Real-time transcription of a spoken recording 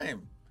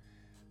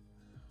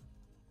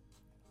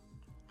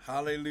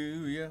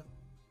Hallelujah.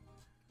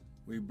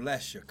 We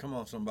bless you. Come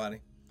on, somebody.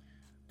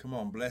 Come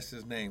on, bless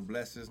his name.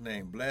 Bless his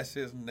name. Bless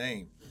his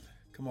name.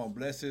 Come on,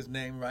 bless his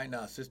name right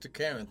now. Sister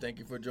Karen, thank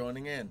you for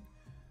joining in.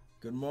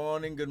 Good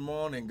morning, good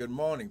morning, good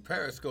morning.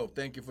 Periscope,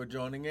 thank you for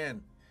joining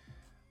in.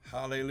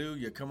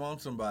 Hallelujah. Come on,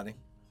 somebody.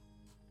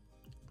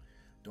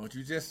 Don't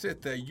you just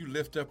sit there. You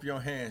lift up your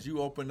hands. You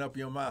open up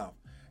your mouth.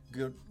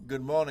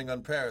 Good morning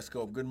on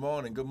Periscope. Good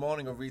morning. Good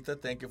morning, Aretha.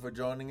 Thank you for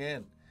joining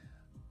in.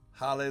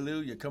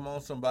 Hallelujah. Come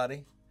on,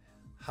 somebody.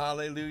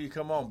 Hallelujah.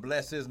 Come on.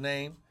 Bless his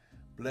name.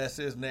 Bless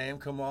his name.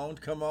 Come on.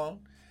 Come on.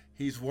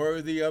 He's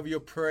worthy of your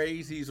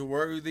praise. He's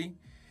worthy.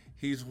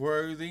 He's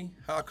worthy.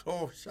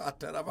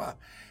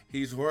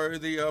 He's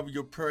worthy of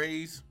your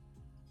praise.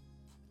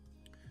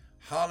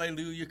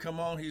 Hallelujah. Come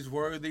on. He's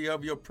worthy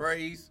of your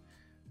praise.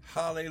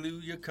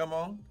 Hallelujah. Come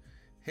on.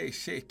 Hey,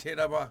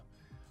 sheteraba.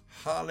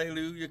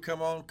 Hallelujah.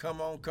 Come on.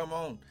 Come on. Come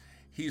on.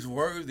 He's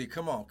worthy.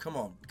 Come on. Come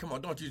on. Come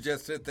on. Don't you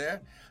just sit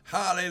there.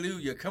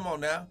 Hallelujah. Come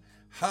on now.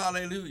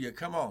 Hallelujah.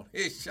 Come on.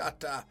 Hey,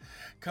 shata.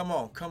 Come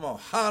on. Come on.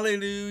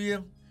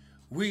 Hallelujah.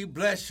 We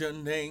bless your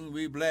name.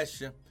 We bless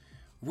you.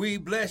 We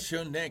bless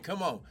your name.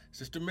 Come on.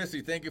 Sister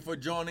Missy, thank you for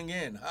joining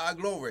in. High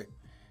glory.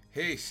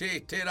 Hey,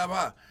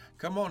 sheteraba.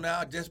 Come on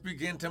now. Just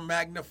begin to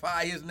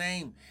magnify his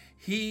name.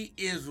 He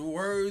is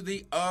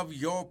worthy of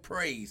your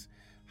praise.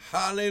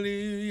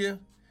 Hallelujah.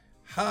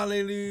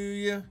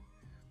 Hallelujah.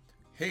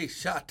 Hey,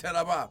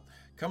 shataraba.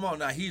 Come on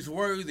now. He's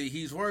worthy.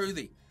 He's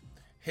worthy.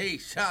 Hey,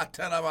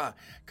 shataraba.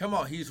 Come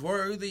on. He's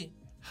worthy.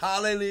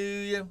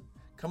 Hallelujah.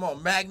 Come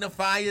on.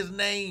 Magnify his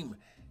name.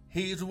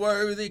 He's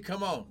worthy.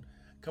 Come on.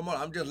 Come on.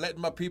 I'm just letting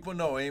my people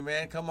know.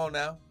 Amen. Come on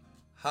now.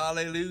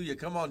 Hallelujah.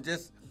 Come on.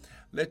 Just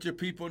let your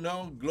people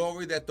know.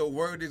 Glory that the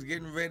word is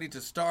getting ready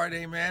to start.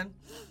 Amen.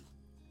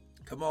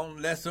 Come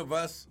on. Less of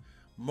us,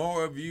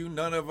 more of you,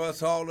 none of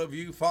us, all of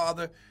you.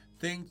 Father,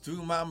 think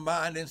through my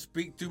mind and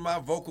speak through my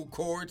vocal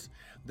cords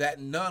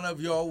that none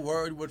of your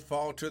word would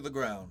fall to the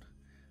ground.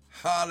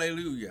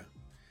 Hallelujah.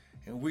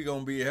 And we're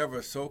going to be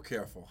ever so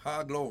careful.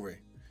 High glory.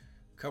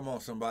 Come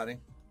on, somebody.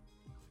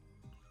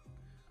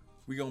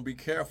 We're going to be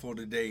careful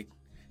today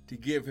to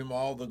give him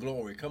all the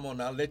glory. Come on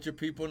now. Let your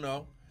people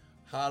know.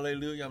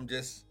 Hallelujah. I'm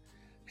just,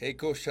 hey,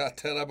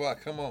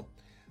 koshataraba. Come on.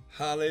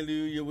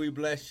 Hallelujah. We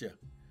bless you.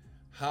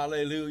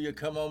 Hallelujah.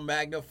 Come on.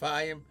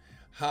 Magnify him.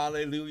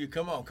 Hallelujah.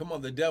 Come on. Come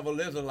on. The devil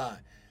is a lie.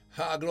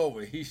 Ha,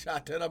 glory. He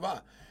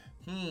shataraba.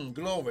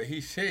 Glory.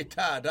 He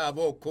sheta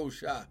dabo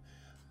kosha.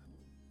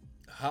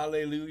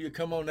 Hallelujah.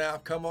 Come on now.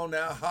 Come on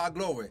now. Ha,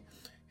 glory.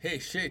 Hey,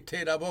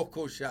 shete dabo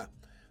kosha.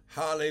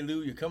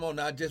 Hallelujah. Come on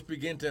now. Just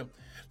begin to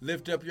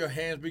lift up your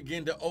hands.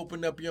 Begin to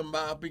open up your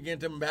mouth. Begin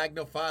to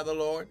magnify the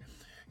Lord.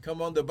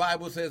 Come on. The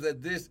Bible says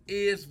that this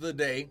is the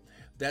day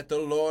that the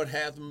Lord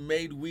hath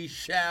made. We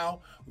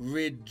shall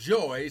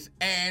rejoice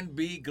and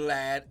be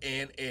glad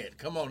in it.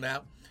 Come on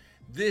now.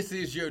 This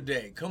is your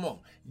day. Come on.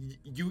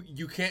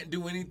 You can't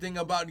do anything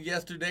about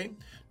yesterday.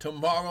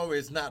 Tomorrow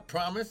is not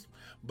promised.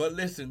 But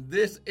listen,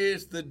 this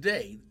is the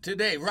day.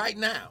 Today, right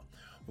now.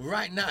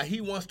 Right now,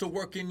 he wants to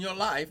work in your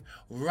life.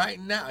 Right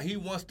now, he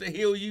wants to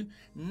heal you.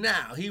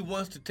 Now, he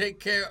wants to take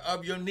care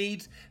of your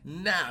needs.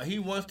 Now, he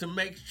wants to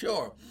make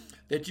sure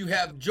that you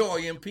have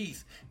joy and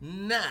peace.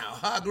 Now,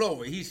 high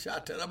glory. He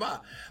shot to the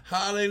bar.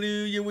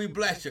 Hallelujah, we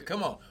bless you.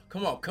 Come on,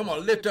 come on, come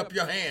on. Lift up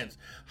your hands.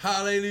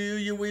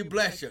 Hallelujah, we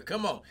bless you.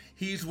 Come on.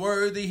 He's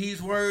worthy,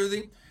 he's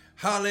worthy.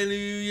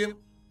 Hallelujah.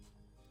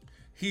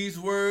 He's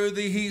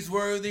worthy, he's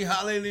worthy.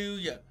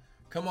 Hallelujah.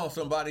 Come on,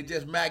 somebody,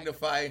 just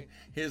magnify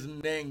his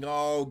name.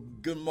 Oh,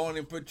 good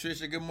morning,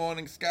 Patricia. Good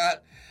morning,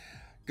 Scott.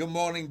 Good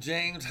morning,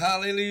 James.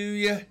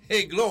 Hallelujah.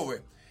 Hey, glory.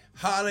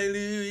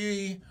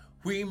 Hallelujah.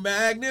 We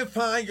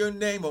magnify your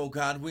name, oh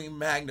God. We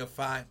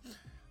magnify.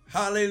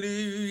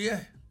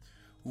 Hallelujah.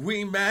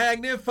 We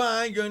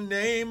magnify your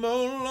name,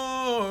 oh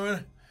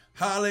Lord.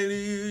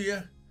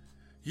 Hallelujah.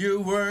 You're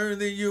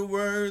worthy, you're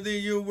worthy,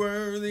 you're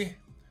worthy.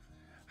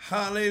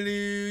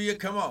 Hallelujah.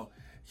 Come on.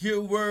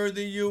 You're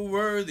worthy, you're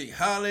worthy.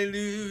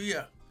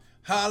 Hallelujah.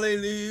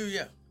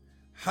 Hallelujah.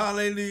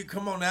 Hallelujah.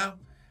 Come on now.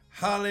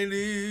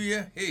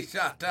 Hallelujah. Hey,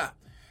 shata.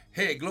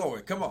 Hey,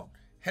 glory. Come on.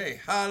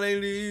 Hey,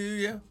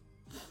 hallelujah.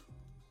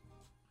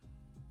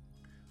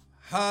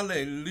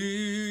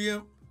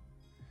 Hallelujah.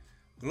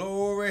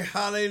 Glory.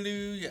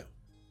 Hallelujah.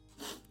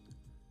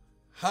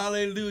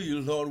 Hallelujah,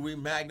 Lord. We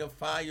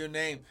magnify your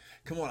name.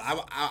 Come on.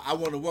 I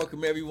want to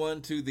welcome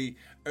everyone to the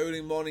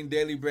Early Morning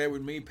Daily Bread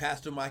with me,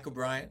 Pastor Michael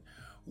Bryant,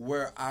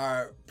 where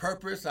our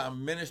purpose, our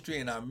ministry,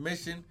 and our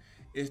mission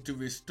is to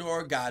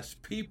restore God's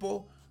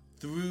people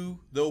through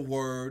the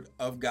Word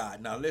of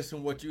God. Now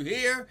listen, what you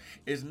hear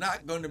is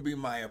not going to be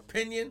my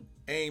opinion.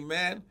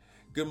 Amen.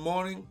 Good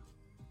morning.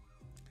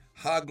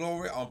 High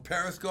glory on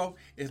Periscope.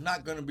 It's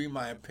not going to be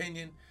my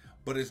opinion,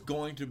 but it's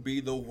going to be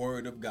the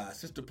Word of God.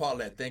 Sister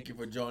Paulette, thank you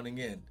for joining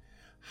in.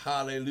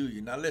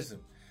 Hallelujah. Now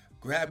listen,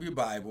 grab your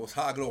Bibles.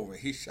 High glory.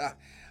 He shot.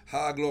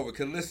 High glory.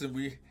 Because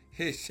listen,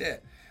 he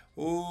said,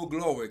 oh,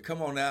 glory.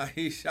 Come on now.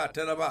 He shot.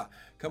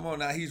 Come on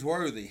now. He's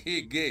worthy.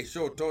 He gave.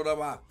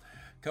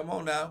 Come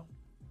on now.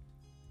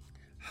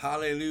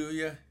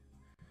 Hallelujah.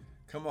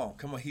 Come on,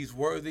 come on. He's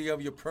worthy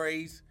of your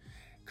praise.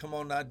 Come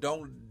on now.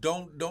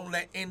 Don't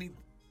let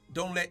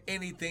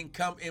anything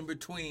come in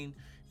between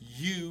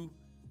you,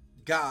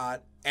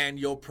 God, and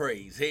your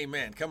praise.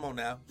 Amen. Come on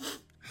now.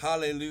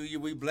 Hallelujah.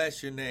 We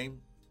bless your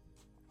name.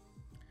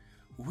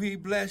 We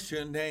bless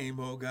your name,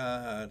 oh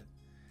God.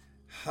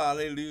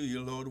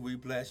 Hallelujah, Lord. We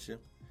bless you.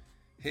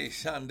 Hey,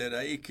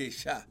 Shandara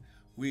Ikesha.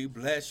 We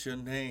bless your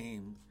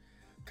name.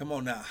 Come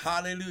on now.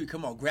 Hallelujah.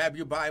 Come on. Grab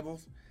your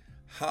Bibles.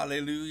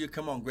 Hallelujah.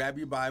 Come on. Grab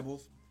your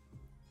Bibles.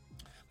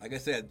 Like I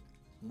said,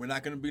 we're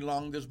not going to be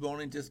long this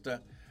morning. Just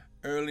a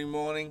early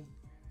morning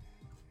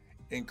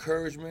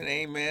encouragement.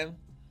 Amen.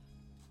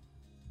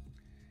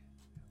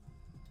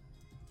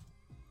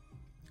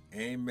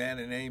 Amen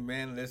and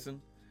amen.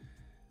 Listen.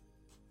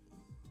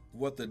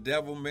 What the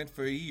devil meant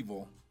for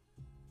evil,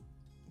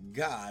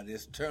 God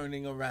is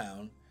turning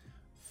around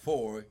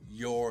for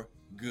your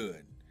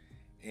good.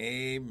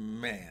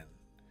 Amen.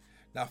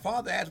 Now,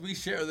 Father, as we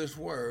share this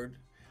word,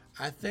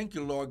 I thank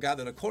you, Lord God,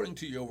 that according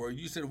to your word,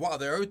 you said, while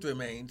the earth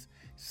remains,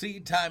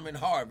 seed time and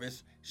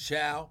harvest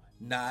shall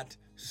not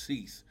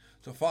cease.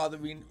 So, Father,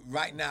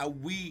 right now,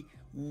 we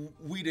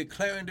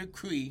declare and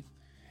decree,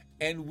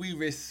 and we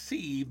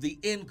receive the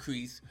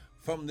increase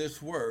from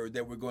this word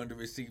that we're going to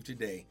receive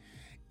today.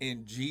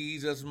 In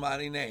Jesus'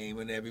 mighty name,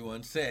 and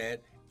everyone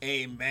said,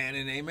 amen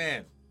and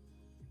amen.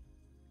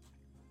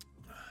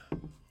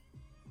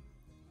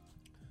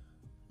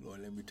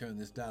 Lord, let me turn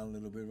this down a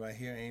little bit right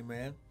here.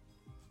 Amen.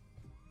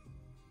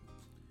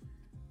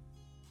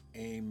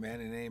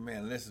 Amen and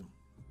amen. Listen,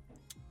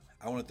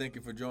 I want to thank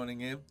you for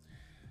joining in.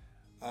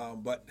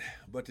 But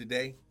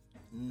today,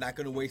 I'm not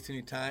going to waste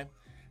any time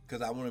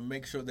because I want to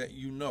make sure that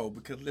you know.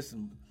 Because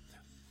listen,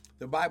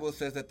 the Bible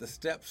says that the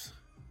steps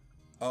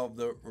of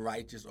the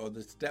righteous, or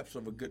the steps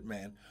of a good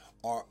man,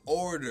 are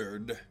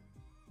ordered,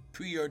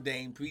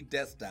 preordained,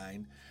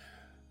 predestined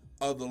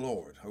of the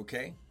Lord.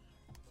 Okay?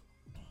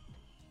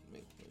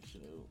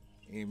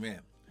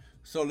 Amen.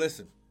 So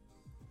listen.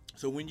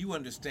 So when you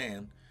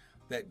understand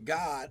that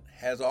God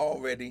has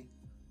already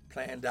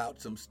planned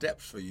out some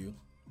steps for you,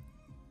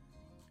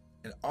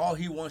 and all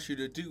he wants you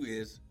to do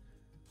is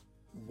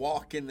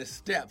walk in the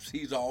steps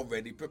he's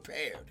already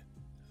prepared.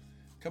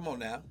 Come on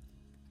now.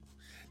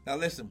 Now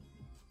listen.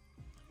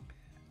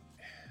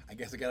 I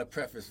guess I got to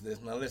preface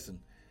this. Now listen,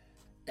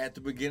 at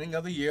the beginning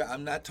of the year,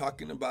 I'm not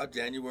talking about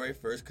January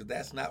 1st because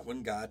that's not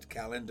when God's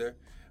calendar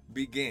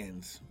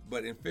begins.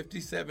 But in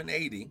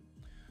 5780,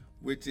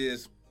 which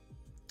is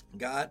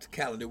God's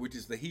calendar, which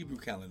is the Hebrew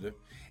calendar,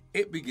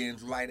 it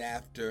begins right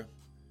after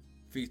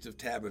Feast of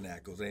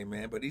Tabernacles.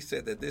 Amen. But he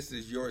said that this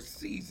is your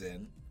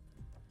season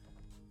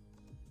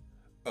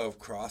of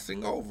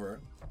crossing over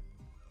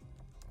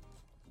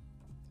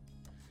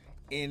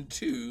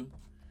into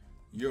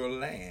your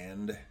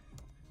land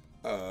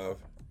of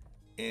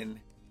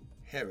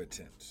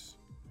inheritance.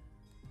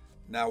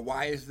 Now,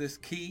 why is this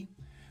key?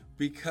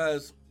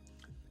 Because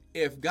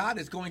if God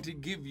is going to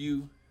give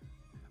you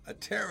a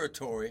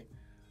territory,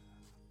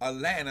 a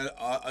land,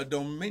 a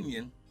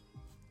dominion,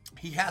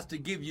 he has to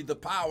give you the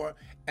power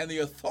and the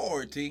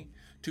authority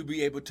to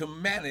be able to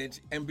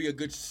manage and be a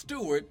good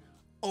steward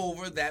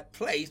over that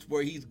place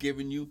where he's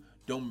given you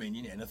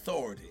dominion and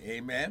authority.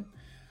 Amen.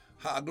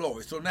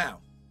 Glory. So now,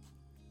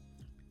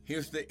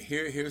 here's the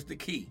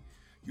key.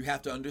 You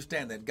have to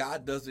understand that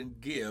God doesn't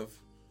give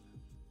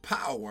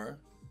power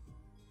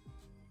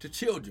to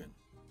children.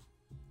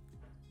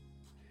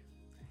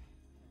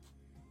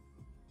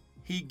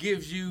 He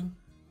gives you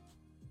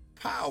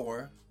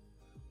power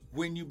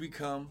when you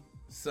become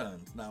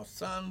sons. Now,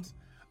 sons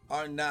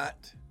are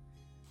not,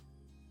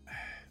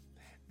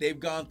 they've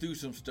gone through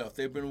some stuff.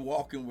 They've been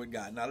walking with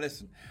God. Now,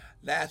 listen,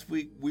 last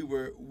week we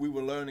were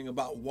learning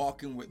about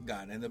walking with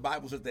God. And the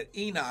Bible says that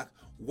Enoch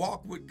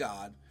walked with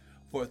God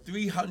for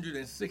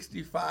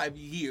 365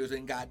 years,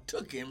 and God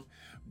took him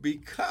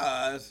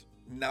because,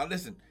 now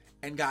listen,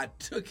 and God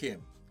took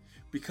him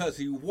because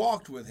he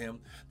walked with him.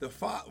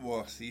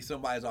 Well, see,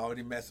 somebody's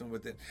already messing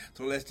with it.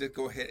 So let's just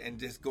go ahead and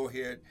let's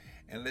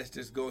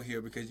just go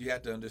here because you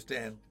have to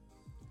understand.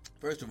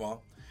 First of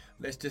all,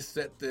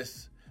 Sister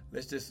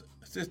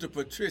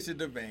Patricia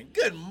Devane.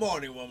 Good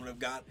morning, woman of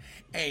God.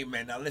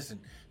 Amen. Now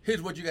listen,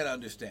 here's what you got to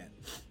understand.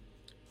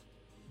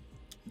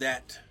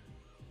 That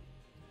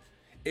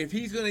if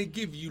he's going to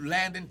give you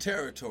land and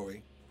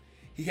territory,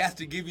 he has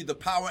to give you the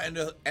power and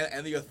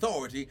the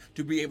authority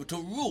to be able to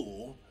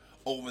rule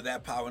over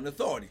that power and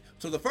authority.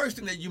 So the first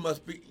thing that you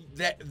must be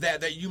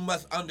that you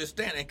must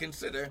understand and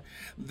consider,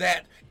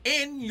 that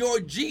in your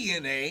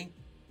DNA,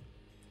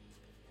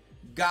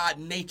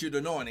 God-natured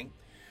anointing,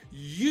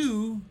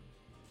 you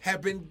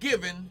have been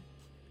given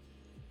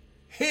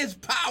his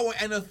power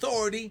and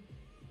authority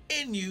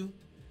in you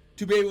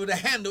to be able to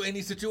handle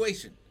any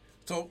situation.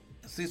 So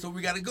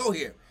we got to go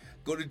here.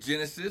 Go to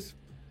Genesis,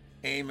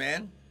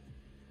 amen.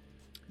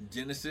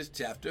 Genesis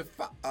chapter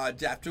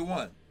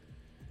 1.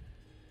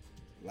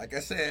 Like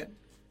I said,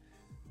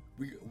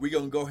 we're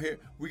gonna go here.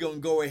 We're gonna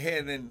go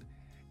ahead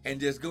and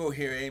just go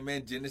here,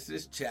 amen.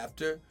 Genesis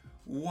chapter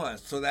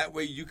once, so that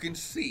way you can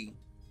see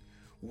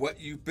what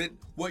you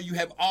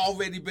have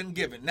already been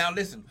given. Now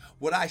listen,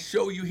 what I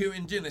show you here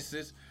in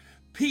Genesis,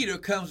 Peter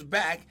comes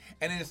back,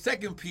 and in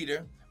 2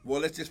 Peter,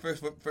 well, let's just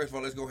first of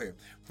all, let's go here.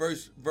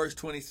 Verse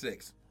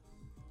 26.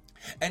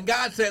 And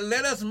God said,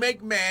 let us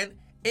make man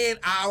in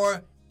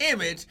our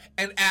image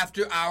and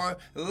after our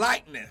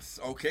likeness.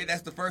 Okay,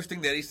 that's the first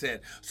thing that he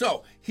said.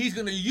 So he's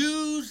going to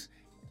use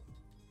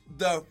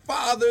the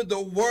Father,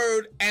 the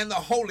Word, and the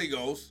Holy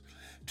Ghost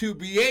to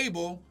be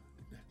able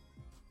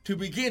to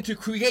begin to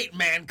create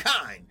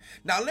mankind.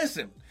 Now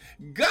listen,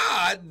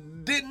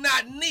 God did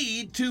not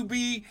need to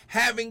be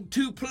having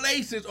two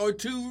places or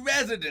two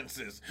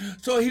residences.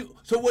 So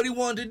what he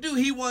wanted to do,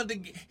 he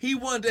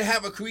wanted to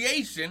have a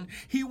creation.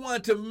 He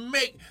wanted to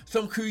make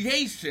some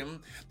creation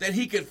that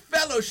he could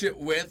fellowship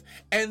with,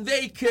 and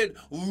they could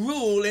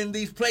rule in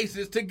these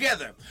places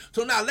together.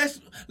 So now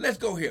let's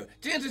go here.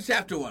 Genesis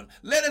chapter 1.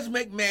 Let us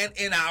make man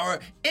in our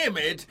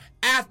image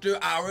after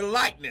our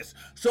likeness.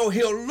 So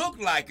he'll look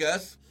like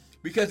us,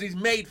 because he's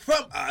made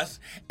from us,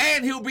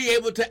 and he'll be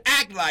able to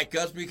act like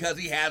us because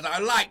he has our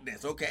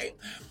likeness, okay?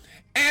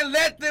 And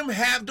let them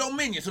have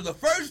dominion. So the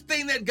first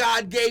thing that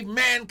God gave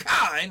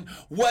mankind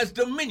was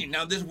dominion.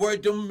 Now this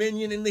word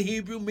dominion in the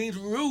Hebrew means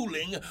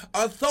ruling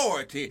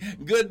authority.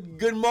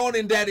 Good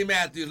morning, Daddy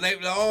Matthews.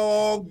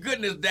 Oh,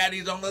 goodness,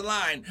 Daddy's on the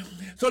line.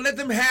 So let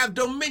them have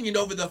dominion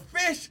over the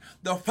fish,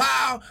 the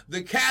fowl,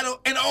 the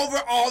cattle, and over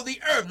all the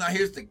earth. Now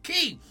here's the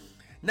key.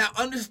 Now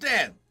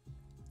understand.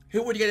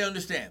 Here's what you got to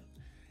understand.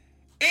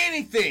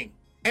 Anything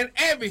and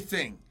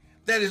everything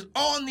that is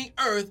on the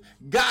earth,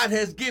 God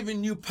has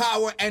given you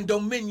power and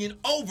dominion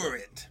over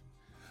it.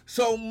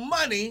 So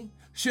money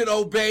should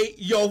obey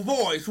your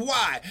voice.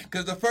 Why?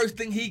 Because the first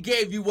thing he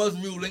gave you was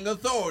ruling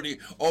authority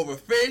over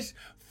fish,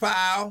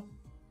 fowl,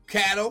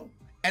 cattle,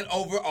 and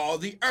over all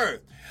the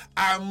earth.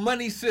 Our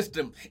money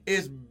system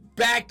is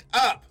backed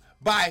up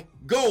by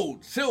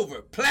gold,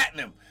 silver,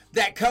 platinum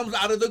that comes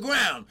out of the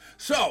ground.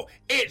 So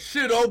it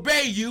should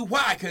obey you.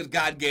 Why? Because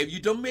God gave you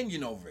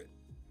dominion over it.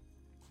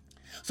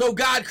 So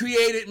God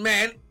created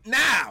man.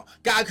 Now,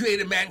 God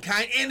created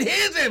mankind in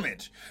his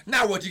image.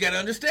 Now, what you got to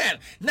understand,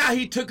 now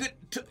he took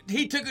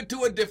it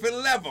to a different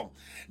level.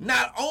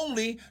 Not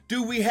only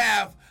do we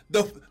have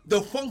the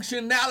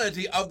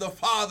functionality of the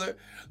Father,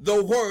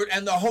 the Word,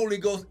 and the Holy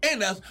Ghost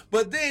in us,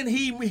 but then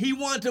he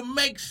wanted to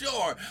make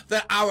sure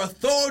that our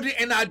authority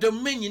and our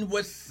dominion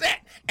was set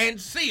and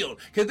sealed.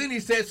 Because then he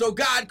said, so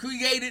God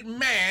created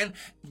man,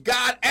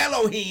 God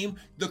Elohim,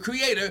 the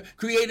Creator,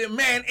 created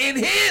man in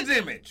his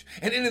image.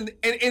 And in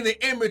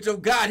the image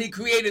of God, he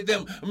created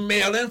them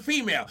male and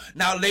female.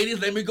 Now, ladies,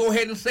 let me go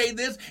ahead and say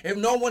this. If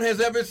no one has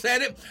ever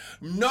said it,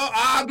 no,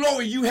 our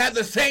glory, you have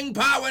the same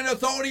power and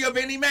authority of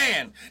any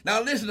man.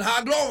 Now, listen,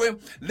 our glory,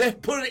 let's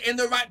put it in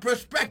the right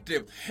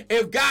perspective.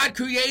 If God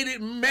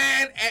created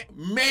man,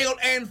 male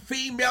and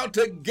female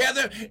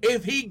together,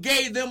 if he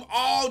gave them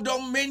all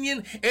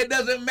dominion, it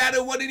doesn't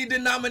matter what any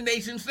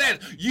denomination says.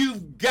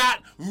 You've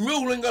got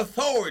ruling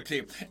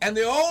authority. And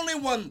the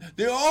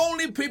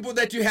only people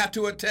that you have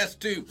to attest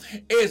to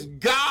is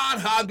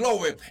God, our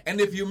glory. And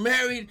if you're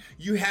married,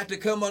 you have to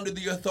come under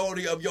the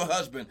authority of your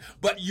husband.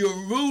 But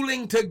you're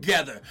ruling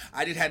together.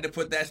 I just had to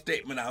put that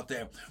statement out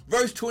there.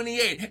 Verse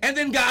 28, and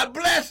then God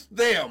blessed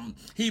them.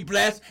 He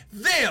blessed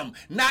them,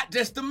 not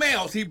just the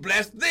males. He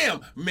blessed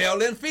them,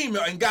 male and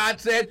female. And God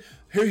said,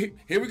 here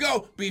we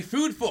go, be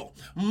fruitful,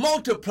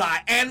 multiply,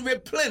 and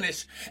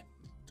replenish.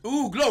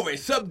 Ooh, glory,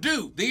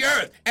 subdue the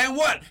earth, and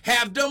what?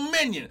 Have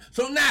dominion.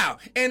 So now,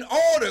 in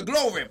order,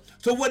 glory.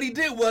 So what he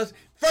did was,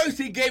 first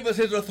he gave us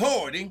his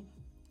authority.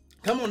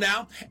 Come on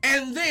now.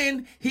 And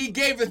then he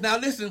gave us, now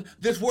listen,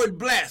 this word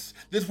blessed.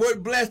 This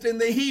word blessed in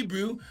the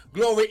Hebrew,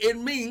 glory, it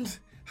means,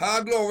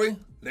 glory.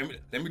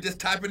 Let me just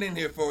type it in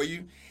here for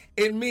you.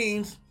 It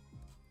means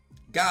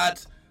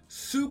God's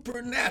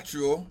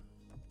supernatural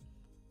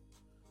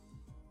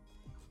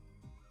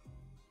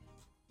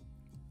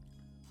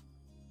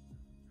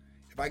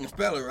if I can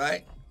spell it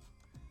right,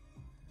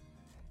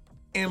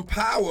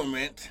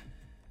 empowerment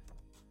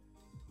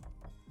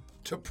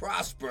to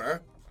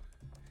prosper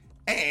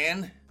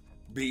and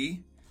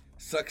be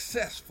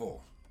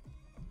successful.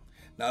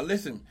 Now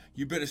listen,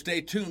 you better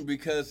stay tuned,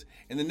 because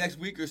in the next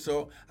week or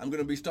so, I'm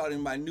going to be starting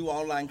my new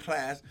online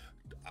class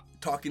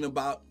teaching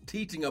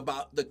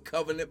about the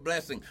covenant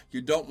blessing.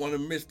 You don't want to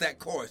miss that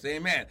course.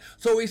 Amen.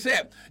 So he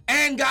said,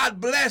 and God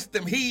blessed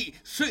them. He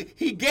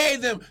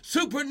gave them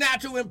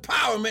supernatural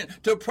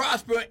empowerment to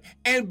prosper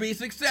and be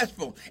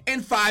successful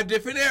in 5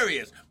 different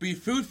areas. Be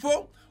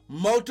fruitful,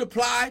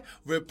 multiply,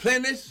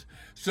 replenish,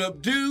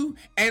 subdue,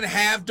 and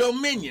have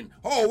dominion.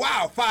 Oh,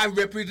 wow, 5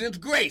 represents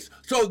grace.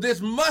 So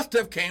this must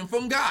have came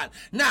from God.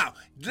 Now,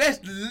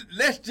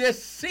 let's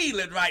just seal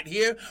it right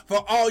here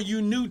for all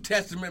you New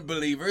Testament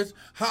believers.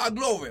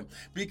 Glory.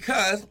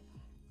 Because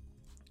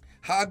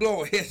High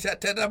glory.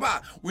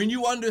 When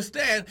you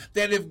understand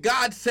that if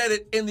God said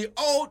it in the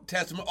Old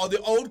Testament or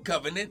the Old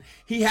Covenant,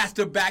 he has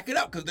to back it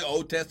up, because the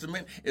Old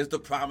Testament is the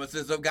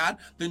promises of God.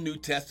 The New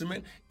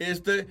Testament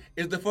is the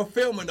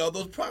fulfillment of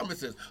those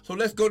promises. So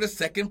let's go to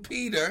 2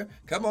 Peter.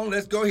 Come on,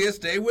 let's go here.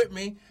 Stay with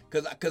me,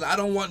 because I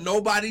don't want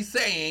nobody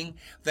saying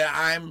that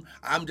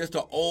I'm just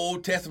an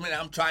Old Testament.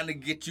 I'm trying to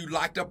get you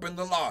locked up in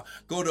the law.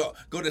 Go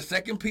to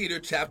 2 Peter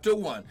chapter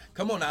 1.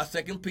 Come on now,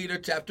 2 Peter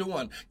chapter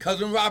 1.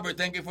 Cousin Robert,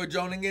 thank you for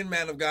joining in,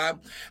 man of God.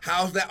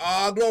 How's that?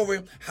 Oh,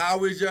 glory.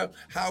 How is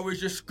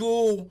your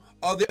school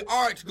of the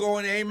arts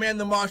going? Amen.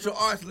 The martial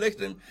arts,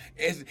 listen,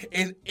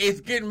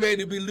 it's getting ready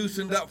to be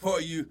loosened up for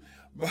you,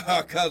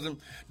 cousin.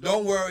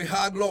 Don't worry.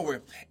 High glory.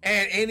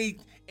 And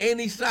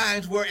any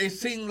signs where it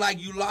seemed like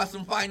you lost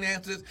some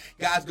finances,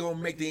 God's going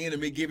to make the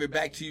enemy give it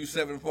back to you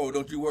sevenfold.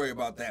 Don't you worry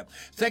about that.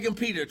 2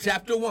 Peter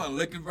chapter 1,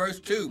 look at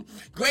verse 2.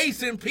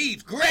 Grace and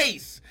peace.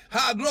 Grace.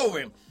 High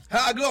glory.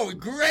 High glory.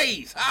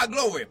 Grace. High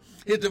glory.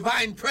 His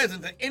divine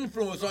presence and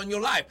influence on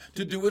your life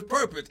to do his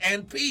purpose,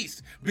 and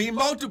peace be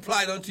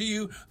multiplied unto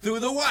you through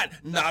the what?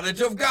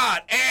 Knowledge of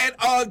God and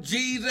of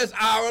Jesus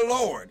our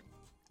Lord.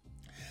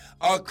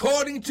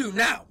 According to,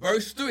 now,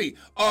 verse 3,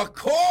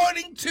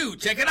 according to,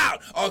 check it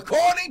out,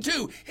 according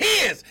to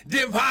his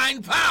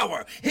divine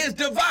power, his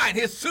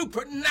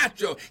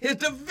supernatural, his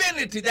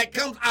divinity that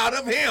comes out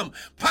of him,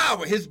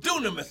 power, his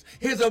dunamis,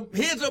 his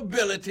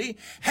ability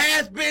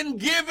has been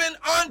given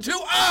unto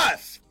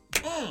us.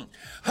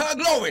 Her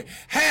glory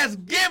has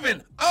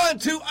given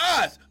unto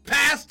us,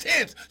 past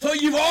tense. So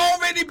you've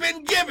already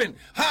been given.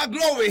 Her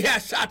glory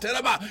has shot that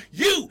about.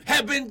 You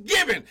have been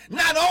given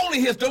not only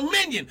his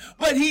dominion,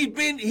 but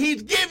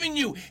he's given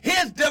you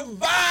his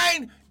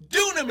divine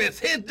dunamis,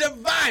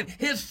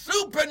 his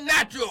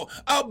supernatural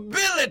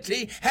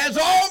ability has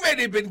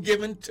already been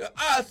given to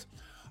us.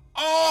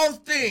 All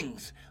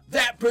things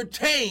that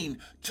pertain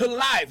to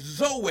life,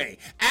 Zoe,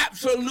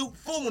 absolute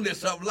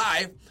fullness of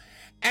life,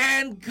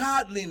 and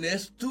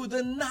godliness through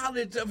the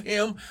knowledge of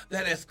him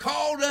that has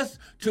called us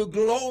to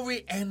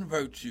glory and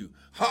virtue.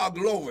 Ha,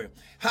 glory.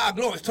 Ha,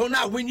 glory. So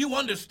now when you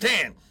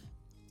understand,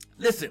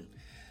 listen,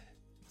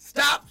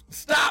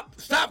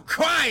 Stop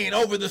crying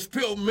over the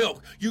spilled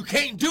milk. You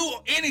can't do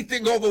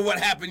anything over what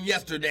happened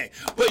yesterday,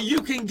 but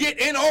you can get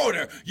in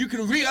order. You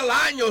can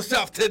realign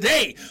yourself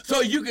today so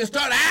you can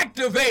start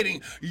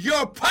activating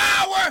your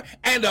power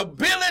and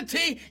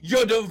ability,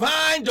 your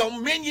divine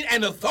dominion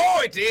and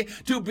authority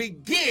to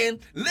begin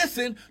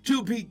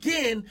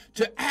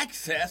to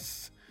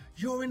access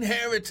your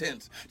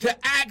inheritance, to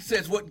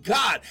access what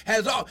God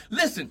has all.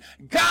 Listen,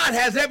 God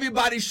has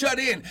everybody shut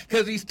in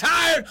because he's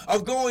tired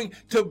of going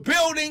to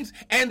buildings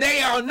and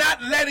they are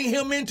not letting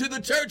him into the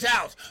church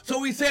house.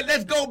 So he said,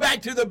 let's go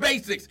back to the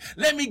basics.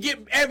 Let me get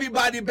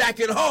everybody back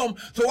at home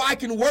so I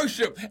can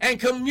worship and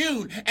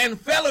commune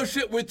and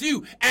fellowship with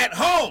you at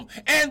home.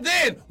 And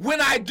then when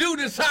I do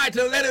decide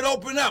to let it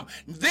open up,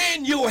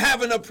 then you'll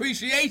have an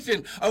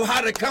appreciation of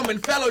how to come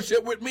and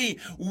fellowship with me,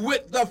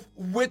 with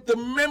the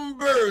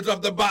members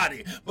of the body.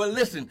 But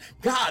listen,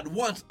 God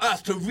wants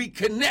us to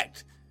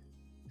reconnect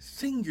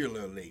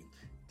singularly.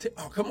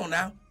 Come on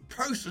now,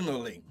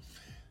 personally.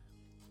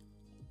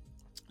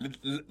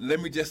 Let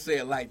me just say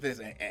it like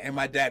this, and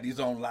my daddy's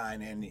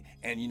online,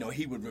 and you know,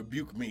 he would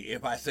rebuke me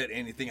if I said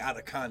anything out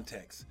of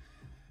context.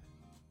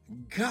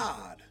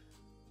 God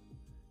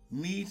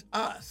needs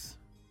us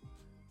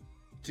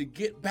to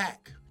get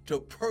back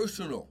to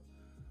personal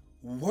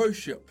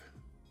worship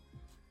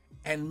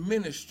and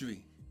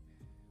ministry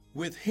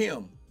with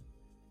him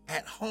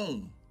at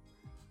home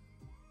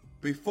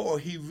before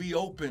he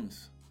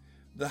reopens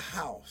the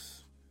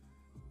house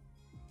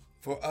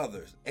for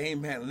others.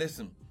 Amen.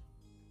 Listen.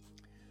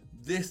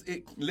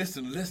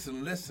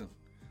 Listen.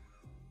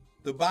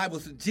 The Bible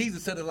says,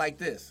 Jesus said it like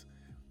this: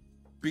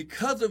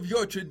 because of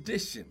your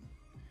tradition,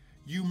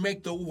 you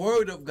make the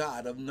word of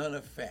God of none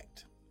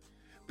effect.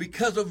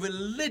 Because of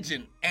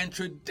religion and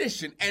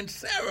tradition and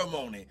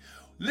ceremony.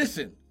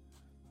 Listen.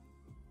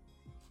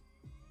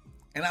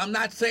 And I'm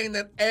not saying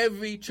that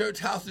every church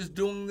house is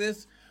doing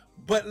this,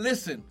 but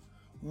listen,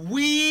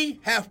 we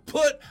have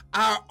put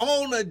our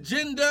own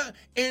agenda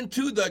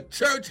into the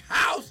church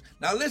house.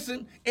 Now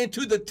listen,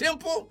 into the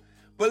temple,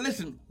 but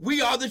listen, we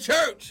are the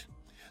church.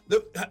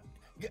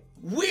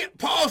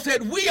 Paul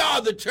said we are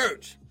the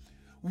church.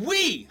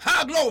 We,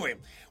 high glory,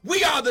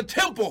 we are the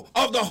temple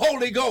of the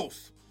Holy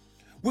Ghost.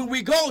 When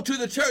we go to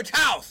the church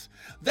house,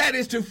 that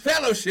is to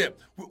fellowship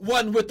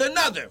one with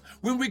another.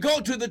 When we go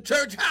to the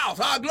church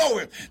house, our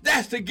glory,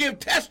 that's to give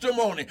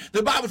testimony.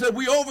 The Bible says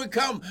we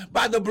overcome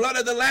by the blood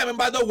of the Lamb and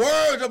by the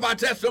words of our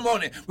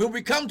testimony. When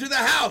we come to the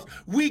house,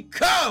 we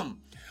come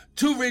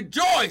to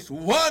rejoice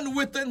one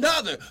with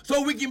another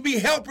so we can be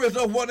helpers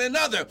of one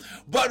another.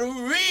 But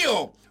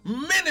real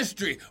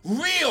ministry,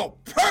 real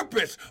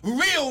purpose,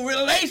 real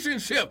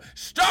relationship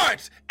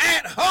starts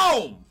at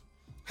home.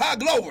 Our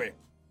glory.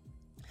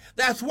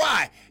 That's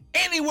why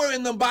anywhere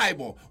in the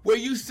Bible where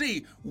you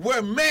see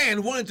where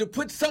man wanted to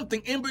put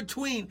something in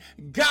between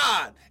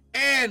God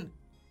and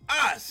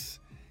us,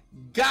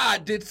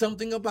 God did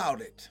something about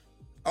it.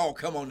 Oh,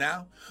 come on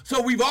now.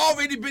 So we've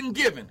already been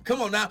given.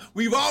 Come on now.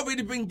 We've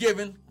already been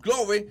given,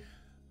 glory,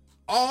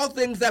 all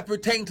things that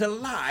pertain to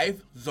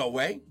life,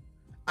 Zoe.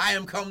 I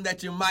am come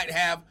that you might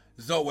have,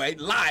 Zoe,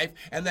 life,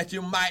 and that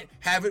you might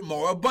have it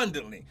more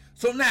abundantly.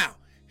 So now,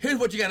 here's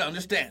what you got to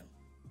understand.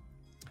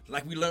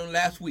 Like we learned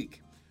last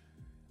week.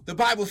 The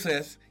Bible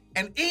says,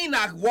 and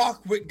Enoch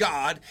walked with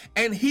God,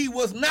 and he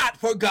was not,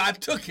 for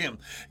God took him.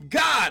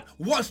 God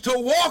wants to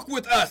walk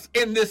with us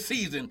in this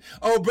season.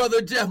 Oh,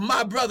 Brother Jeff,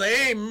 my brother,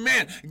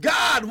 amen.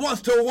 God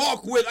wants to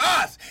walk with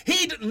us.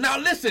 Now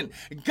listen,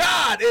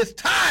 God is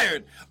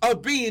tired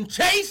of being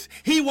chased.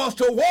 He wants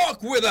to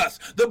walk with us.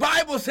 The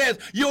Bible says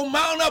you'll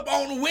mount up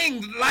on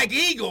wings like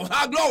eagles.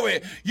 How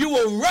glory. You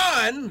will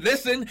run,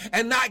 listen,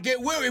 and not get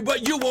weary,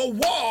 but you will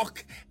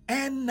walk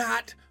and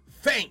not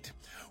faint.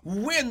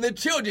 When the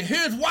children,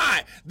 here's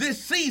why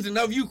this season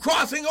of you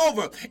crossing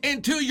over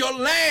into your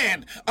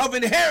land of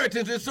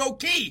inheritance is so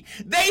key.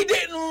 They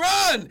didn't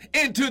run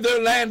into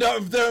their land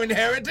of their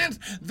inheritance.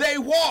 They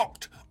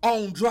walked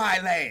on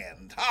dry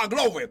land. Ah,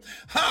 glory.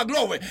 Ah,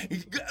 glory.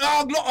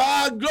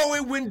 Ah,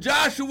 glory. When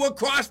Joshua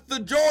crossed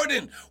the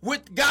Jordan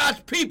with God's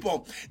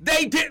people,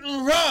 they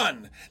didn't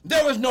run.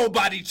 There was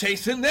nobody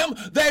chasing them.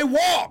 They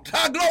walked.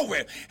 Ah,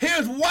 glory.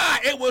 Here's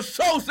why it was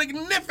so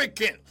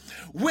significant.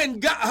 When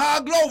God,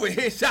 ah, glory,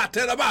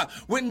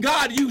 when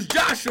God used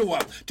Joshua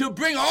to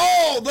bring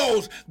all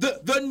those,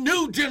 the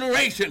new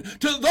generation,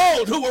 to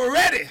those who were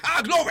ready,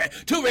 ah, glory,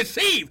 to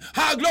receive,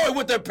 ah, glory,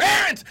 what their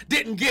parents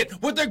didn't get,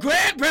 what their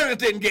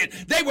grandparents didn't get.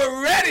 They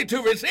were ready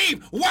to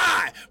receive.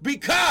 Why?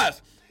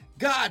 Because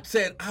God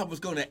said, I was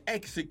going to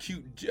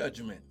execute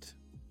judgment.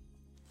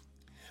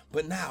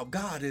 But now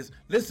God is,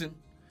 listen,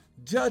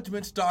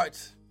 judgment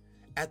starts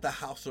at the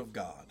house of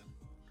God.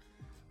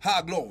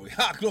 Ha glory,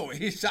 ha glory,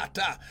 he shot.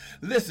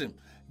 Listen,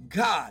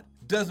 God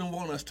doesn't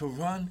want us to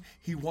run.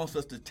 He wants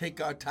us to take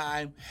our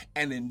time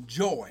and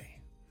enjoy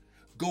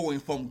going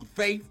from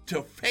faith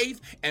to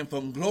faith and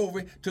from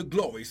glory to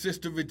glory.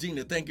 Sister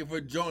Regina, thank you for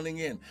joining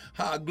in.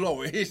 Ha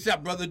glory, he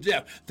shot. Brother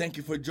Jeff, thank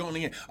you for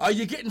joining in. Are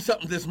you getting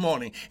something this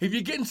morning? If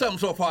you're getting something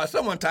so far,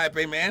 someone type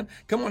amen.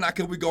 Come on now,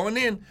 we're going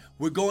in.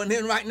 We're going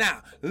in right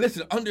now.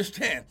 Listen,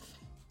 understand,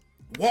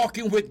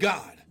 walking with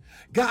God.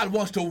 God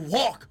wants to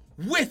walk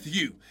with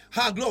you.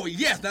 Ha glory.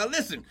 Yes. Now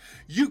listen,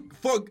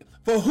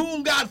 for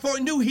whom God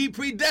foreknew, he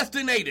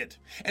predestinated.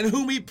 And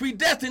whom he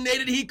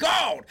predestinated, he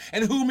called.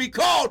 And whom he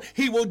called,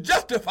 he will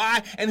justify.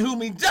 And whom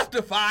he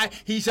justify,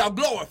 he shall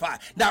glorify.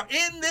 Now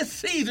in this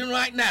season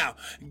right now,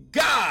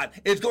 God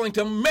is going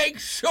to make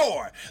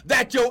sure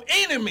that your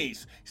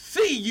enemies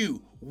see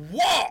you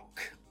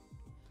walk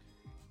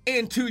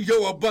into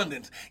your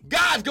abundance.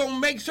 God's going to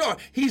make sure.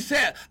 He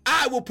said,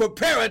 I will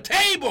prepare a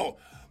table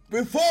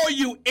before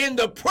you in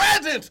the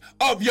presence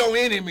of your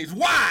enemies.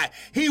 Why?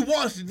 He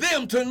wants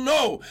them to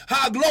know,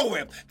 how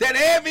glory, that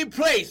every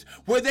place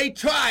where they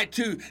try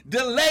to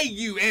delay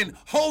you and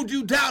hold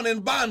you down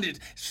in bondage,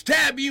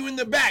 stab you in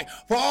the back,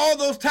 for all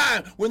those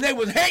times when they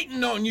was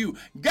hating on you,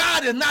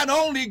 God is not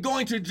only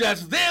going to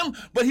judge them,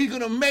 but he's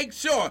going to make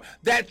sure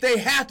that they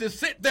have to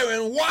sit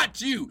there and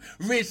watch you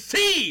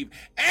receive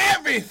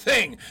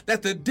everything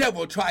that the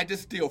devil tried to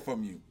steal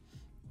from you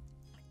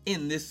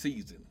in this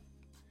season.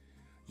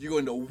 You're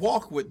going to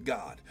walk with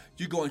God.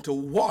 You're going to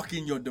walk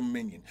in your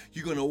dominion.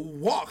 You're going to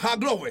walk, how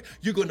glory.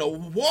 You're going to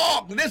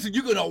walk, listen,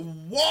 you're going to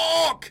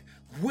walk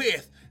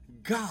with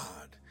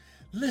God.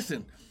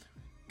 Listen,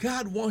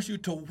 God wants you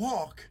to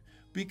walk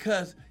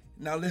because,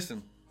 now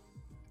listen,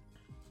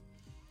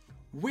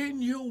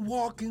 when you're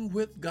walking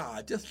with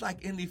God, just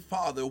like any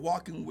father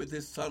walking with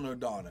his son or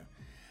daughter,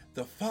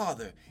 the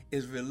father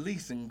is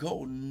releasing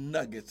gold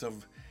nuggets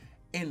of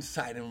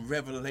insight and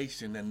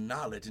revelation and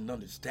knowledge and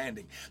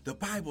understanding. The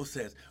Bible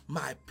says,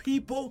 my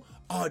people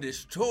are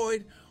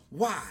destroyed.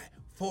 Why?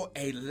 For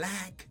a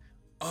lack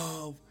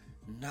of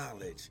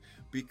knowledge.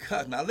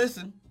 Because, now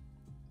listen,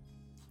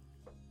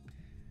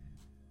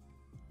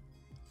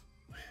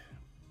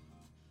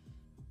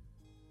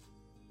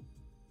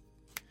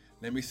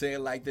 let me say it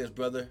like this,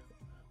 brother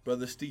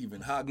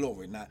Stephen. Ha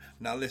glory. Now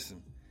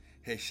listen.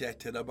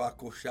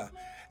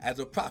 As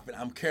a prophet,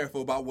 I'm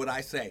careful about what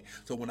I say.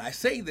 So when I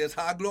say this,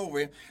 high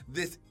glory,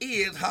 this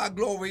is high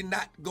glory,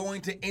 not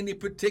going to any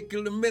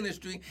particular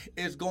ministry.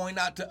 It's going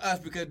out to us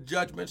because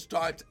judgment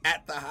starts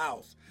at the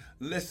house.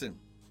 Listen,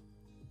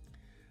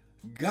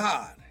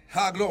 God,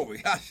 high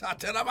glory,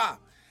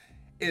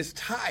 is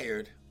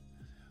tired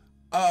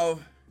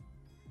of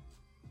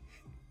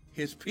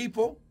his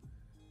people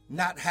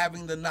not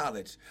having the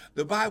knowledge.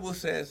 The Bible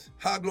says,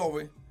 high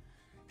glory,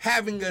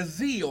 having a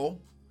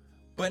zeal,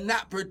 but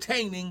not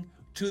pertaining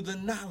to the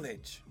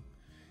knowledge.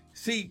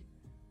 See,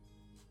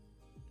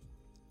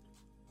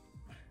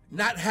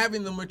 not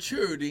having the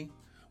maturity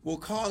will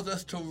cause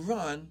us to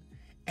run,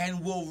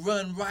 and we'll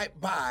run right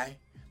by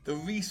the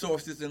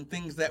resources and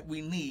things that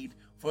we need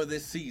for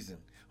this season.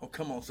 Oh,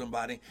 come on,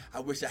 somebody. I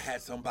wish I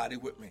had somebody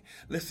with me.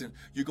 Listen,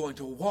 you're going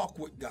to walk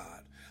with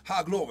God.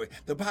 How glory.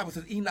 The Bible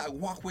says Enoch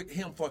walked with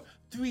him for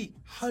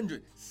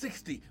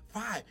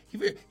 365.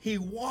 He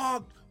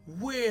walked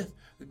with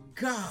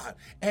God.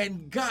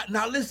 And God,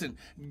 now listen,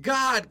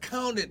 God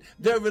counted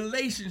their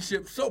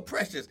relationship so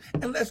precious.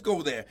 And let's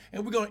go there.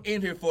 And we're going to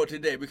end here for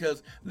today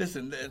because,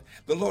 listen,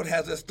 the Lord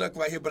has us stuck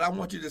right here. But I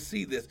want you to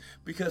see this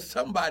because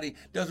somebody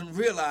doesn't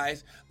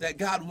realize that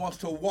God wants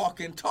to walk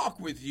and talk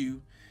with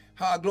you.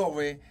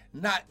 Glory,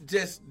 not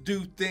just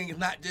do things,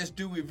 not just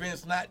do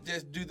events, not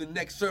just do the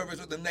next service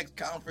or the next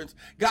conference.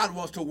 God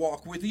wants to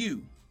walk with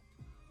you.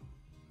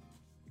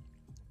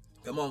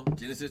 Come on,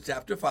 Genesis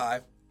chapter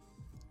 5.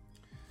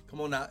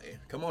 Come on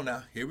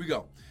now. Here we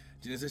go.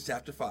 Genesis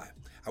chapter 5.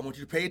 I want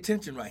you to pay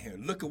attention right here.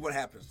 Look at what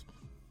happens.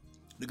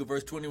 Look at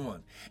verse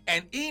 21.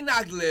 And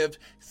Enoch lived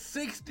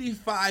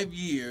 65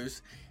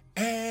 years,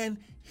 and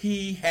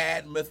he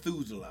had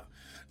Methuselah.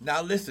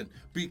 Now listen,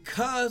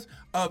 because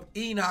of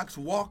Enoch's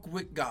walk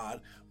with God,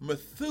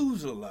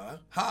 Methuselah,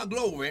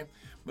 glory,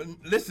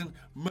 listen,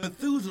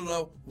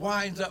 Methuselah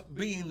winds up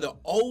being the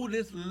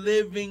oldest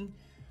living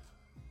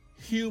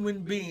human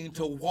being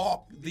to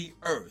walk the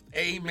earth.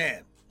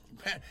 Amen.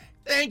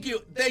 Thank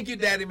you,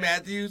 Daddy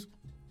Matthews.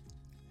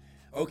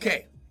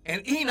 Okay,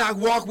 and Enoch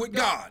walked with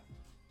God,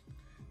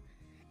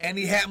 and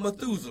he had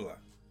Methuselah.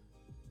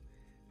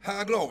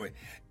 Glory.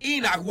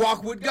 Enoch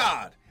walked with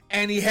God,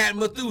 and he had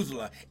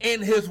Methuselah.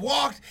 In his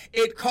walks,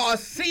 it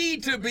caused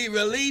seed to be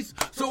released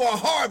so a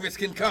harvest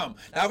can come.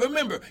 Now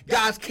remember,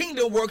 God's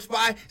kingdom works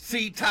by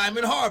seed time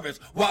and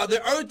harvest. While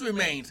the earth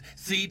remains,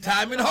 seed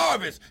time and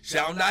harvest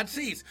shall not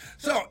cease.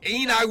 So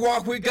Enoch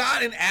walked with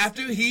God, and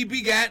after he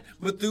begat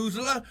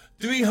Methuselah,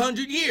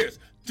 300 years.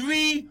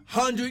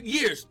 300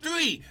 years.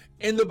 3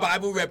 in the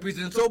Bible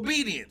represents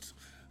obedience.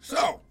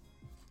 So,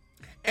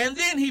 and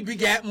then he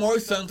begat more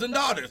sons and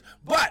daughters.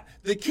 But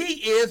the key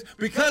is,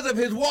 because of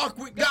his walk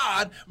with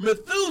God,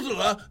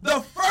 Methuselah, the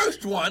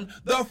first one,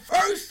 the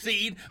first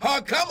seed,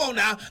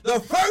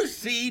 the first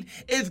seed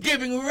is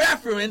giving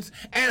reference.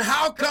 And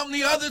how come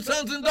the other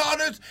sons and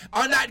daughters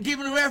are not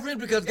giving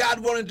reference? Because God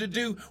wanted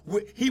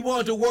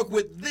to work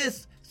with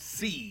this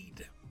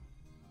seed.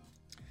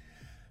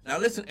 Now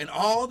listen, and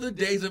all the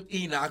days of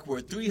Enoch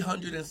were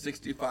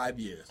 365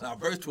 years. Now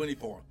verse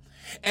 24.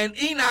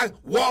 And Enoch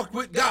walked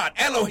with God,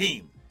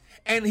 Elohim,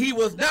 and he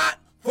was not,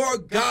 for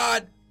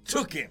God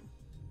took him.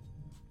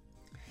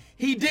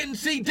 He didn't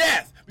see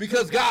death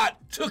because God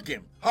took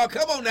him.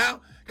 Come on now.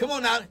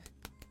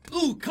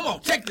 Ooh, come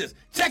on, check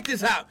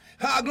this out.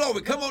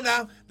 Glory, come on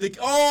now.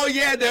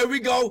 There we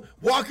go.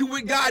 Walking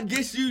with God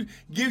gives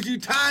you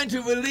time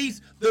to release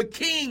the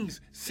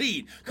king's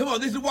seed. Come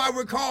on, this is why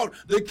we're called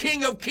the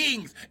King of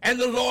Kings and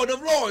the Lord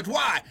of Lords.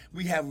 Why?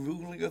 We have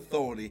ruling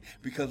authority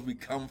because we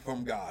come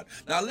from God.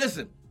 Now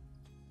listen.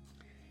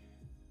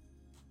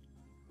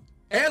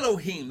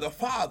 Elohim, the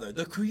Father,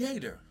 the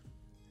Creator,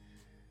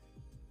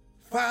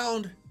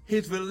 found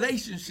his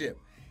relationship,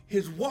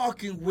 his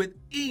walking with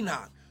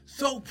Enoch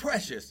so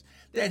precious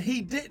that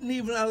he didn't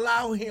even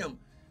allow him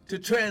to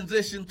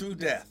transition through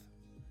death.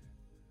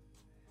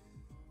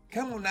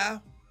 Come on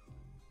now.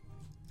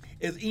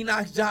 Is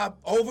Enoch's job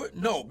over?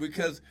 No,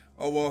 because,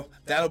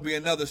 that'll be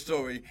another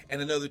story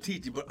and another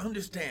teaching. But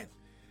understand,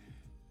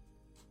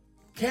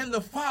 can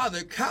the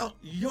Father count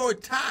your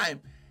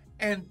time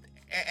and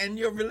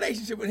your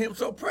relationship with him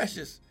so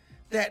precious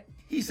that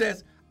he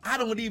says, I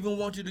don't even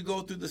want you to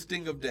go through the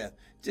sting of death.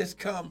 Just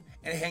come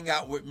and hang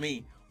out with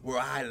me where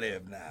I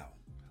live now,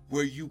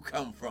 where you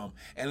come from,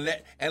 and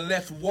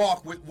let's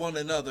walk with one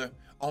another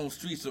on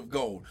streets of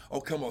gold. Oh,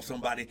 come on,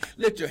 somebody.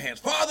 Lift your hands.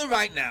 Father,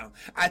 right now,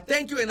 I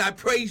thank you and I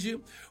praise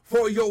you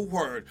for your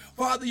word.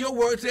 Father, your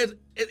word says,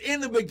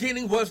 in the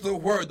beginning was the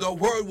Word. The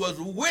Word was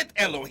with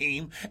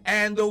Elohim,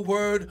 and the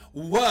Word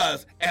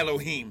was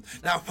Elohim.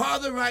 Now,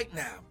 Father, right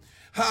now,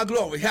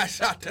 glory.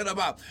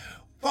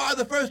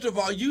 Father, first of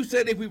all, you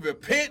said if we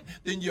repent,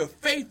 then you're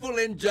faithful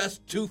and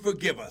just to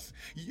forgive us.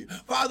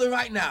 Father,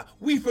 right now,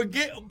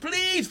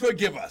 please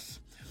forgive us.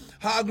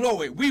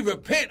 Glory. We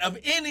repent of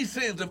any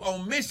sins of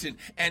omission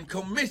and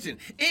commission,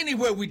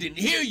 anywhere we didn't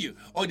hear you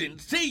or didn't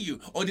see you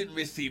or didn't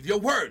receive your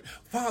word.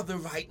 Father,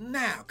 right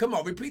now, come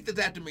on, repeat this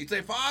after me.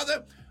 Say,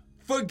 Father,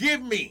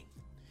 forgive me.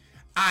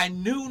 I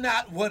knew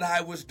not what I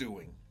was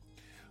doing.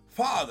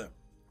 Father,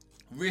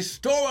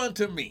 restore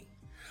unto me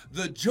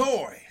the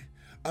joy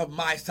of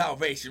my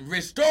salvation.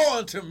 Restore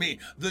unto me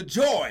the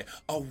joy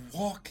of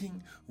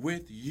walking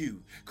with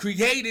you.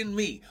 Create in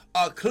me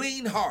a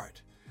clean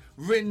heart.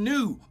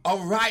 Renew a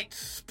right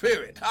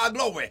spirit.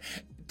 Glory.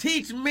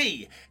 Teach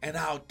me, and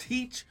I'll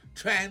teach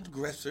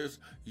transgressors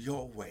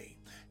your way.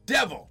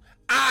 Devil,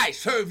 I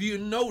serve you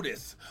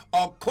notice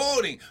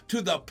according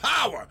to the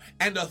power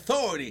and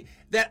authority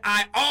that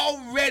I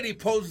already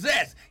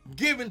possess,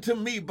 given to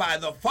me by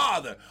the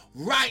Father.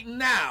 Right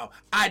now,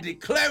 I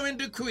declare and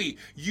decree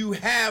you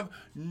have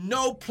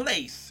no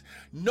place,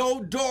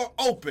 no door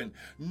open,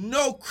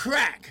 no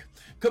crack.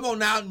 Come on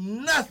now,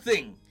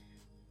 nothing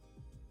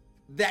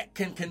that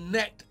can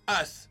connect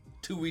us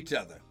to each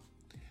other.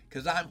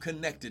 Because I'm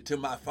connected to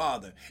my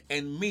Father,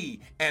 and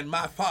me and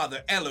my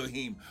Father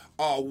Elohim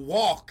are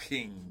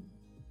walking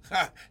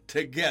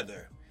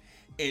together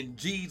in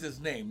Jesus'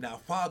 name. Now,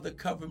 Father,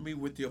 cover me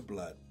with your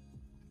blood.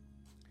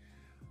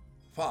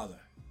 Father,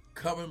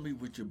 cover me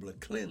with your blood.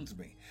 Cleanse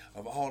me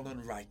of all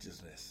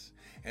unrighteousness.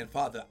 And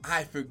Father,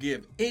 I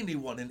forgive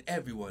anyone and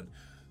everyone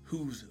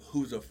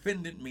who's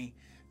offended me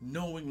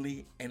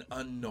knowingly and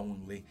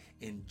unknowingly,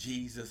 in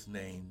Jesus'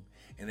 name.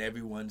 And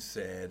everyone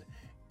said,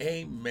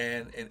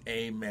 amen and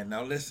amen.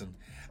 Now listen,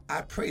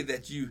 I pray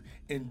that you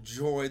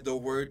enjoyed the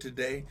word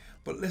today.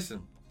 But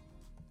listen,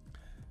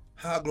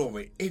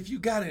 glory. If you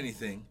got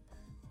anything,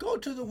 go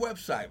to the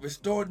website,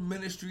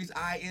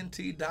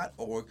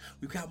 restoredministriesint.org.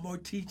 We've got more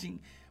teaching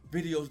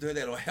videos there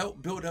that'll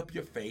help build up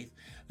your faith.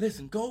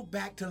 Listen, go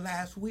back to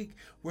last week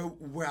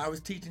where I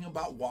was teaching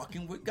about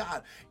walking with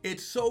God.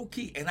 It's so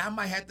key, and I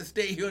might have to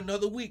stay here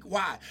another week.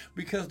 Why?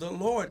 Because the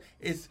Lord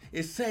is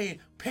saying,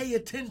 pay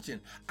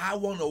attention. I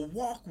want to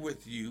walk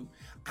with you.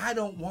 I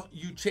don't want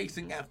you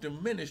chasing after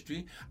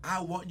ministry. I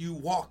want you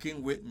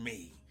walking with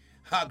me.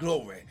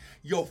 Glory.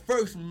 Your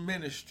first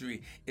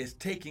ministry is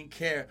taking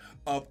care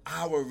of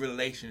our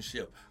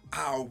relationship,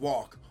 our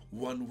walk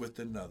one with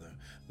another.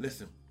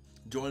 Listen,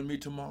 join me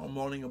tomorrow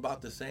morning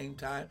about the same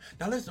time.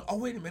 Now listen,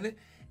 wait a minute.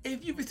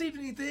 If you received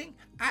anything,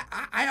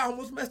 I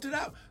almost messed it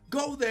up.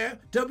 Go there,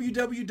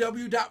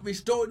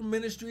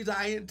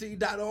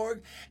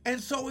 www.restoredministriesint.org, and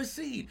sow a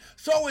seed.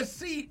 Sow a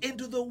seed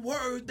into the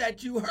word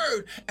that you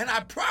heard. And I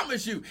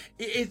promise you,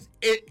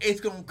 it's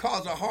going to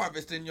cause a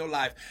harvest in your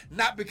life.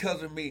 Not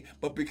because of me,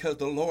 but because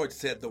the Lord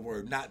said the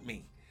word, not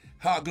me.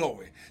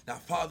 Glory. Now,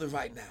 Father,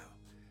 right now,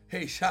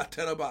 hey,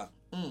 Shatarabah.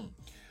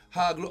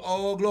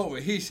 Oh,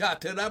 glory. He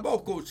shot to the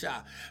boko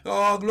shot.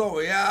 Oh,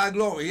 glory.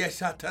 Glory. Yes,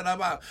 shot to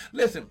the.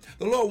 Listen,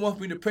 the Lord wants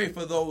me to pray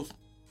for those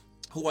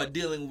who are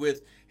dealing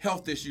with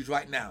health issues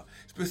right now.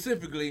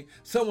 Specifically,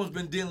 someone's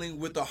been dealing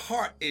with a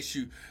heart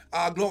issue.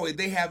 Glory.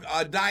 They have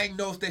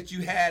diagnosed that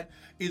you had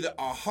either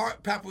a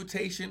heart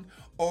palpitation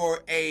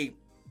or a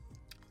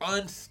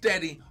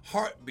unsteady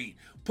heartbeat.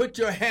 Put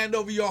your hand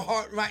over your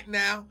heart right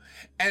now.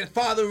 And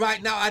Father,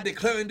 right now, I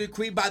declare and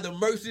decree by the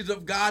mercies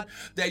of God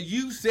that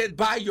you said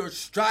by your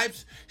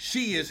stripes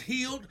she is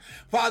healed.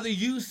 Father,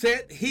 you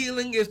said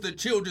healing is the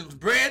children's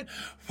bread.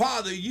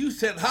 Father, you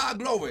said,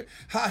 glory.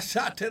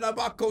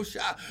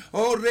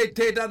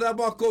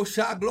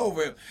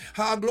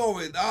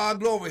 Glory.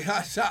 Glory.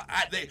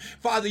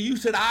 Father, you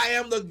said, I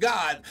am the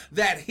God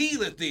that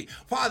healeth thee.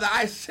 Father,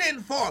 I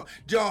send forth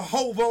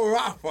Jehovah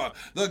Rapha,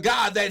 the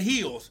God that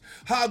heals.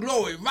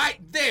 Glory. Right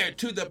there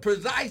to the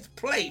precise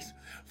place.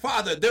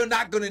 Father, they're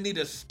not going to need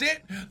a stent.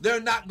 They're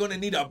not going to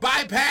need a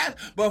bypass.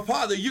 But,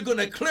 Father, you're going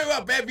to clear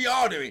up every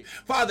artery.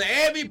 Father,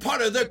 every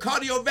part of their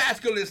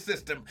cardiovascular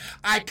system,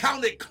 I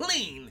count it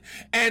clean.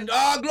 And,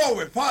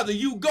 glory, Father,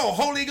 you go,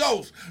 Holy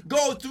Ghost,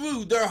 go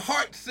through their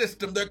heart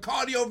system, their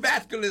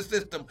cardiovascular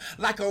system,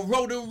 like a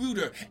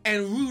rotor-rooter,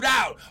 and root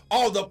out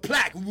all the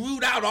plaque,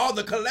 root out all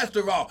the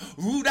cholesterol,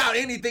 root out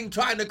anything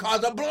trying to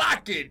cause a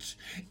blockage.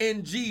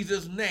 In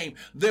Jesus' name,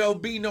 there'll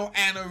be no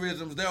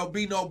aneurysms. There'll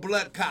be no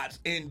blood clots.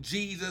 In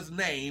Jesus'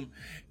 name,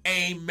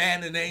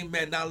 amen and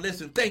amen. Now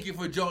listen, thank you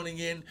for joining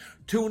in.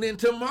 Tune in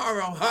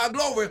tomorrow.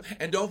 Glory.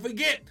 And don't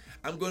forget,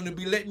 I'm going to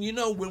be letting you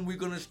know when we're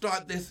going to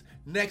start this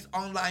next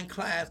online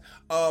class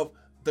of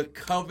the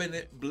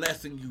covenant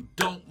blessing. You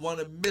don't want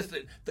to miss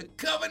it. The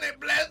covenant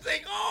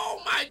blessing.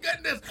 Oh my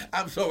goodness.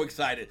 I'm so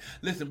excited.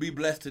 Listen, be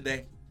blessed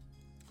today.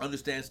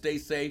 Understand, stay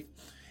safe.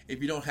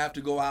 If you don't have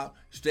to go out,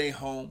 stay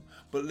home.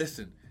 But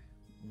listen,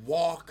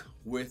 walk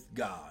with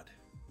God.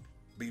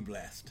 Be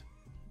blessed.